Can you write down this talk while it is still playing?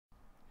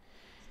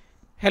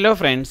Hello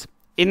friends,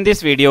 in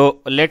this video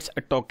let's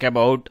talk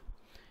about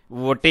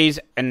what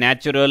is a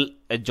natural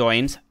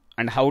joins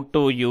and how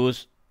to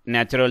use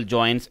natural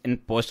joins in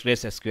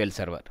PostgreSQL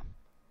server.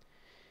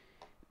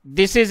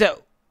 This is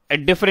a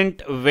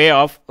different way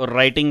of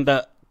writing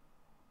the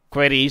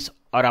queries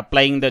or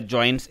applying the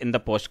joins in the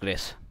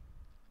Postgres.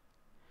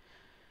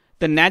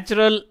 The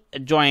natural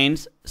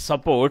joins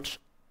supports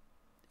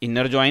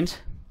inner joins,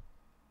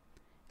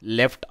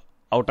 left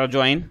outer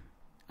join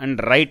and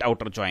right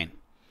outer join.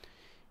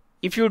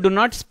 If you do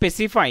not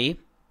specify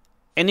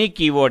any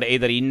keyword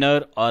either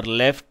inner or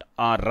left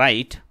or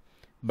right,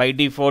 by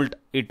default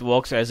it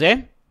works as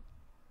a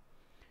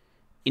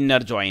inner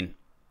join.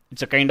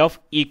 It's a kind of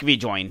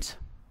equi-joins.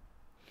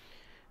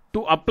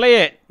 To apply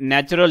a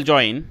natural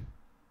join,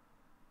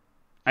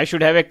 I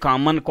should have a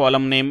common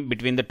column name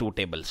between the two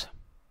tables.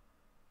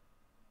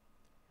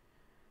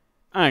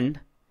 And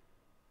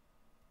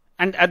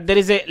there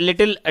is a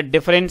little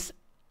difference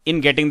in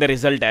getting the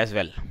result as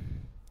well.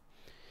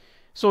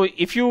 So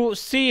if you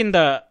see in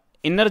the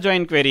inner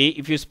join query,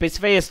 if you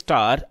specify a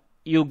star,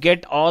 you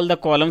get all the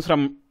columns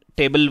from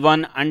table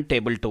 1 and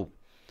table 2.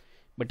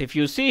 But if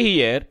you see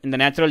here in the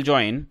natural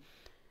join,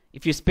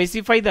 if you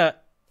specify the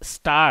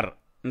star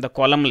in the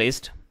column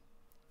list,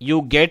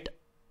 you get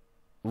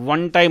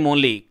one time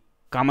only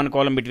common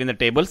column between the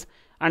tables,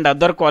 and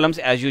other columns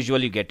as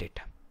usual you get it.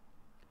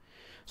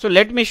 So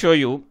let me show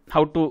you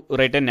how to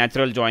write a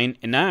natural join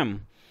in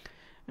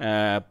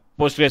a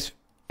Postgres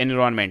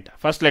environment.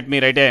 First let me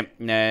write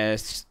a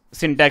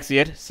syntax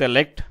here.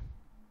 Select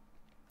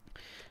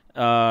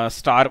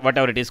star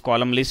whatever it is,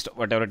 column list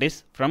whatever it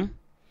is, from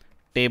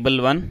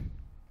table 1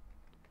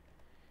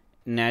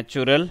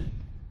 natural.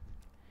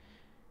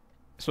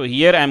 So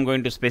here I am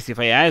going to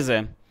specify as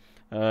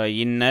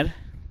inner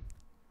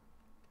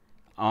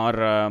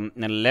or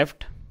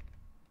left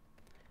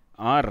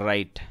or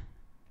right.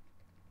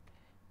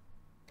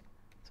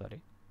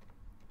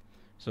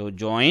 So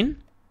join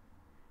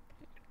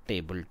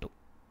table 2.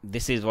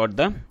 This is what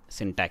the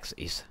syntax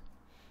is.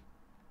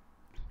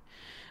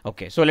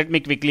 Okay, so let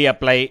me quickly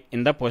apply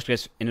in the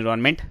Postgres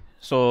environment.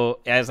 So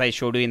as I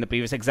showed you in the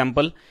previous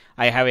example,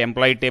 I have an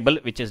employee table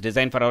which is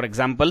designed for our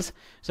examples.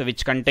 So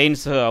which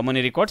contains how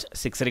many records?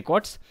 6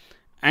 records,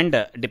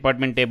 and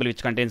department table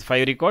which contains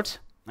 5 records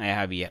I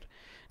have here.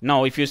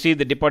 Now if you see,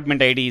 the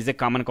department ID is a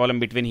common column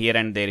between here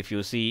and there. If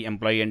you see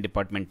employee and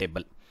department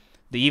table,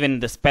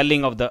 even the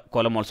spelling of the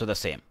column also the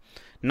same.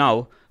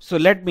 Now, so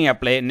let me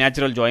apply a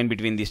natural join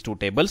between these two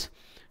tables.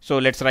 So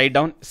let's write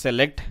down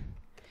select.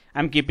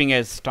 I'm keeping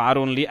a star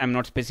only, I'm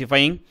not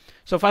specifying.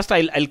 So first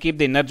I'll keep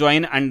the inner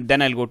join and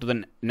then I'll go to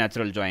the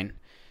natural join.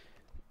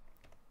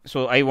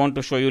 So I want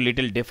to show you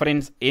little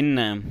difference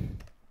in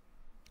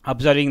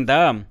observing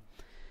the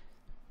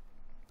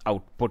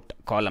output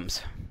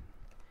columns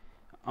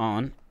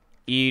on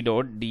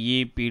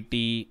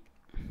e.dept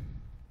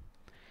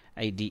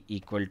id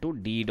equal to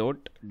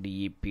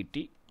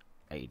d.dept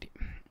id.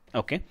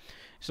 Okay,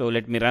 so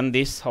let me run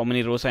this. How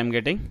many rows I am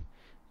getting?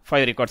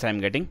 5 records I am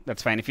getting.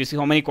 That's fine. If you see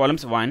how many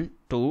columns, 1,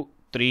 2,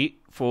 3,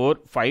 4,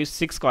 5,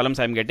 6 columns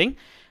I am getting,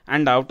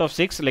 and out of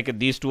 6, like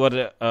these two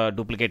are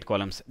duplicate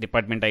columns,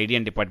 department ID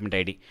and department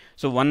ID.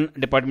 So one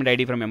department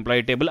ID from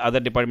employee table, other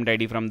department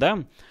ID from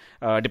the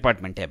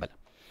department table.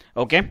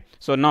 Okay,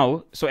 so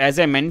now, so as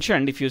I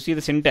mentioned, if you see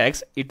the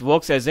syntax, it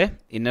works as a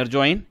inner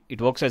join, it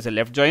works as a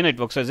left join, it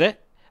works as a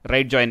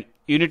right join.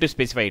 You need to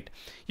specify it.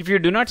 If you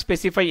do not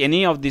specify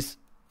any of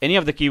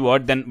the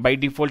keyword, then by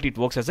default it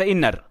works as a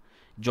inner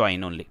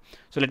join only.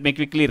 So let me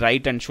quickly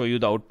write and show you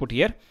the output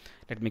here.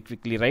 Let me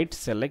quickly write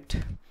select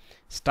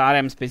star. I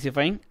am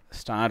specifying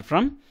star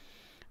from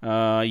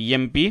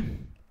emp.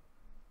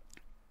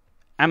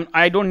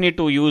 I don't need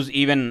to use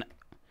even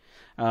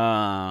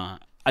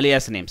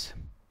alias names.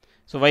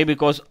 So why?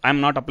 Because I am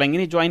not applying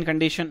any join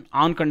condition.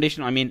 On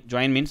condition, I mean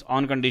join means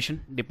on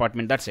condition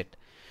department, that's it.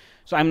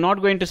 So I am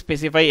not going to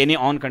specify any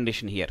on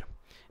condition here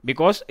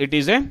because it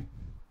is a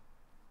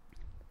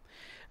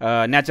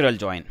natural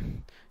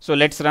join. So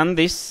let's run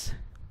this.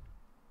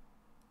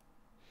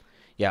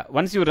 Yeah,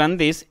 once you run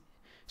this,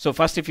 so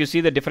first if you see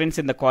the difference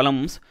in the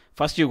columns,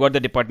 first you got the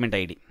department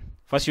ID,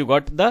 first you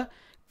got the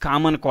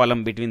common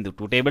column between the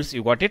two tables,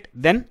 you got it,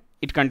 then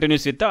it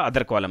continues with the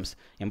other columns,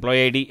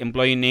 employee ID,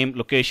 employee name,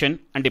 location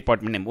and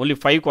department name. Only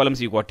 5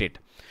 columns you got it.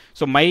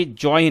 So my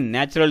join,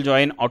 natural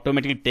join,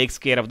 automatically takes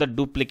care of the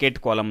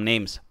duplicate column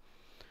names.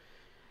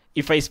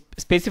 If I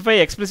specify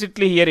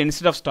explicitly here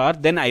instead of star,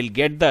 then I'll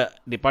get the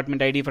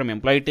department ID from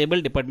employee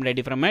table, department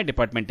ID from my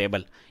department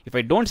table. If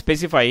I don't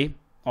specify,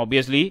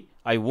 obviously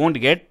I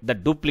won't get the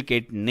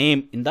duplicate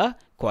name in the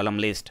column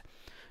list.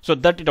 So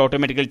that it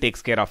automatically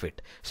takes care of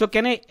it. So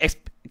can I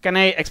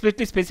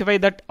explicitly specify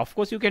that? Of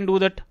course you can do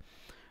that.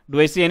 Do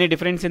I see any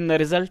difference in the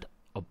result?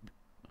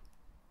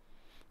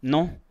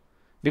 No,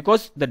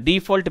 because the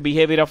default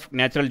behavior of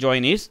natural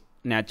join is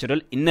natural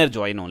inner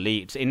join only.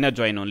 It's inner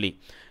join only.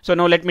 So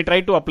now let me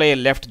try to apply a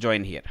left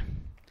join here.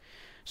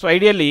 So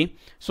ideally,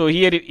 so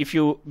here if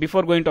you,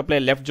 before going to apply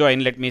left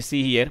join, let me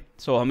see here.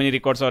 So how many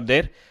records are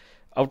there?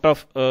 out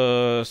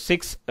of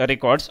 6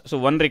 records, so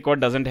one record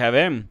doesn't have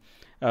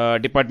a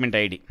department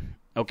ID.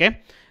 Okay,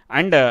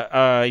 and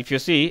if you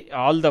see,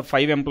 all the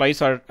 5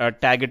 employees are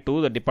tagged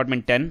to the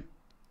department 10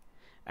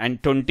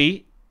 and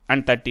 20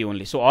 and 30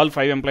 only. So all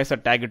 5 employees are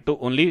tagged to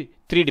only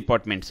 3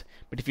 departments.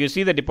 But if you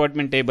see the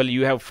department table,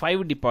 you have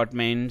 5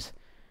 departments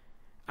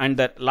and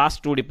the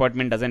last 2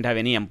 department doesn't have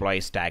any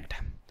employees tagged.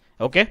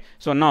 Okay,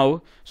 so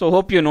now,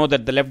 hope you know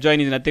that the left join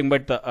is nothing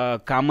but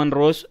the common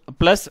rows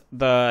plus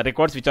the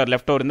records which are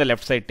left over in the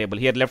left side table.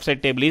 Here left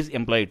side table is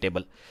employee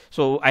table.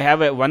 So I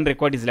have one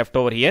record is left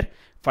over here.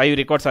 5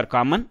 records are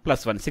common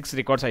plus 1. 6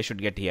 records I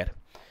should get here.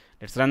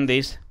 Let's run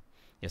this.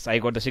 Yes, I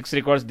got the 6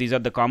 records. These are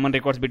the common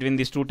records between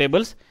these 2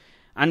 tables,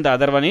 and the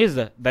other one is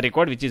the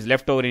record which is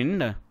left over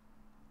in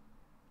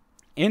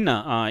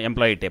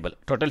employee table.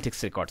 Total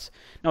 6 records.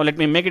 Now let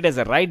me make it as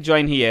a right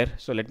join here.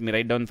 So let me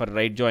write down for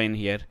right join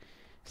here.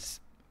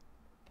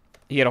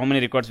 Here how many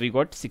records we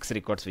got? 6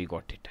 records we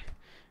got it.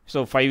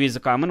 So 5 is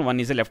common, 1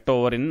 is a left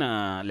over in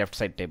left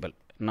side table.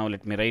 Now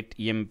let me write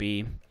emp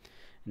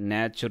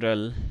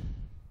natural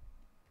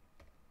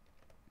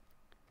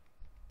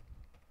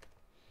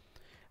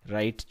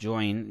right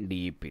join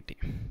DEPT.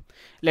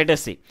 Let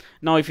us see.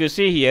 Now if you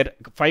see here,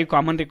 5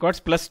 common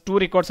records plus 2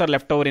 records are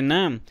left over in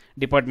a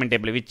department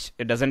table which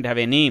doesn't have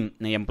any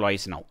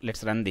employees now.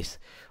 Let's run this.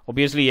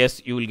 Obviously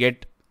yes, you will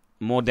get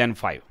more than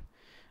 5.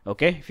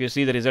 Okay, if you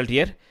see the result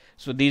here,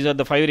 so these are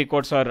the 5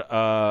 records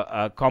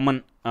are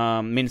common,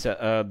 means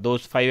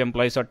those 5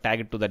 employees are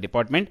tagged to the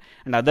department,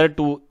 and other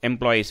 2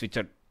 employees which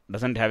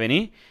doesn't have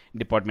any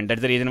department.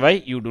 That's the reason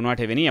why you do not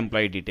have any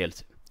employee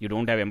details. You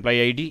don't have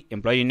employee ID,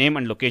 employee name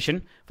and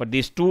location for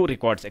these 2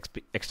 records,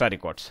 extra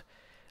records,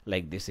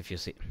 like this if you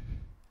see.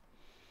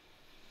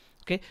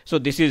 Okay, so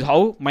this is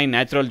how my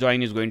natural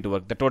join is going to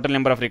work. The total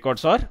number of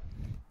records are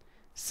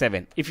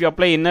 7. If you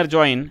apply inner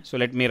join, so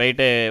let me write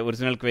a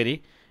original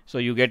query. So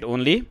you get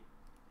only,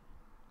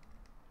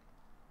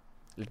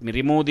 let me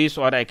remove this,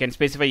 or I can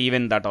specify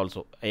even that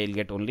also. I will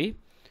get only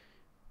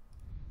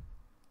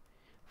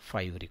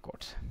 5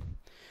 records.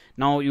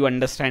 Now you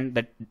understand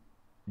that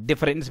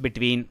difference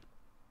between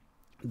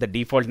the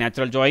default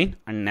natural join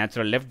and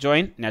natural left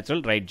join,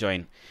 natural right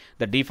join.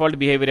 The default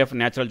behavior of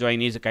natural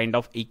join is a kind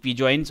of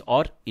equi-joins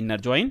or inner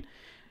join.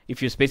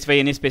 If you specify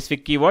any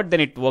specific keyword, then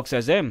it works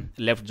as a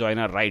left join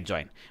or right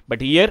join.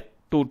 But here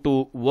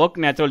to work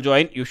natural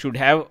join, you should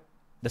have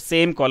the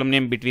same column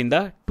name between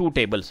the 2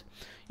 tables.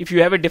 If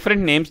you have a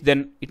different names,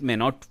 then it may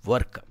not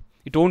work.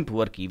 It won't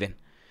work even.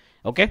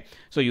 Okay,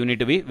 so you need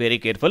to be very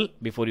careful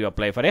before you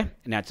apply for a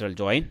natural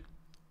join.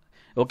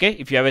 Okay,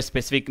 if you have a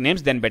specific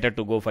names, then better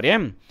to go for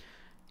a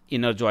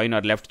inner join or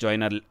left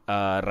join or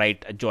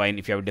right join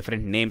if you have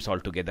different names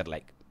altogether.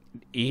 Like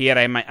here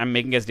I'm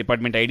making as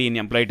department ID in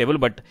employee table,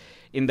 but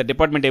in the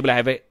department table I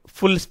have a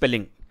full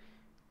spelling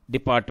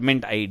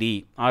department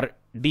ID or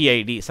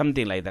DID,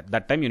 something like that.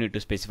 That time you need to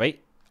specify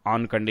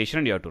on condition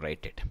and you have to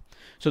write it.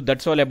 So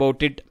that's all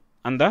about it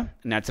on the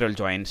natural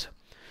joins.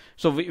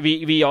 So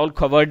we all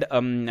covered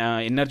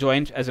inner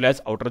joins as well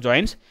as outer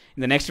joins.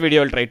 In the next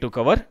video I'll try to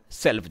cover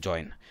self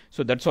join.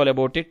 So that's all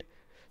about it.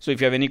 So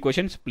if you have any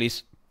questions,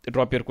 please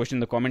drop your question in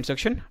the comment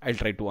section. I'll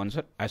try to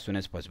answer as soon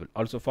as possible.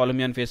 Also follow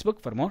me on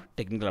Facebook for more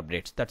technical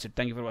updates. That's it.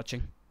 Thank you for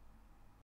watching.